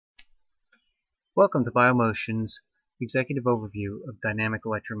Welcome to BioMotion's executive overview of dynamic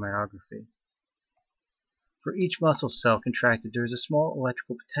electromyography. For each muscle cell contracted, there is a small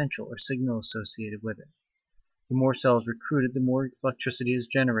electrical potential or signal associated with it. The more cells recruited, the more electricity is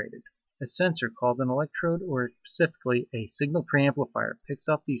generated. A sensor called an electrode, or specifically a signal preamplifier, picks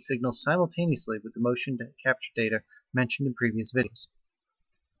up these signals simultaneously with the motion capture data mentioned in previous videos.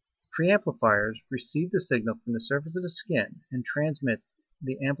 Preamplifiers receive the signal from the surface of the skin and transmit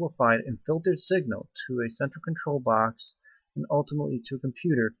the amplified and filtered signal to a central control box and ultimately to a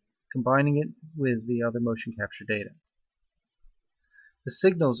computer, combining it with the other motion capture data. The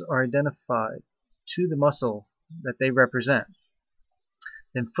signals are identified to the muscle that they represent.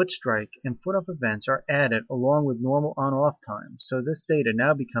 Then foot strike and foot up events are added along with normal on-off times, so this data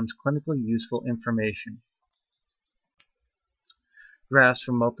now becomes clinically useful information. Graphs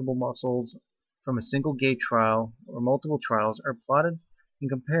from multiple muscles from a single gait trial or multiple trials are plotted and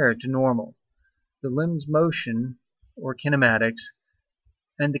compared to normal. The limb's motion or kinematics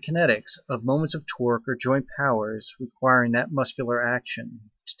and the kinetics of moments of torque or joint powers requiring that muscular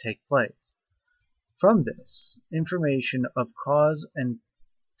action to take place. From this, information of cause and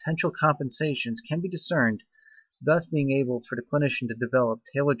potential compensations can be discerned, thus being able for the clinician to develop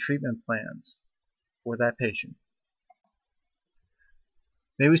tailored treatment plans for that patient.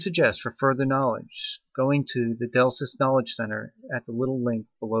 May we suggest for further knowledge going to the Delsis Knowledge Center at the little link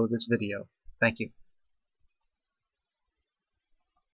below this video. Thank you.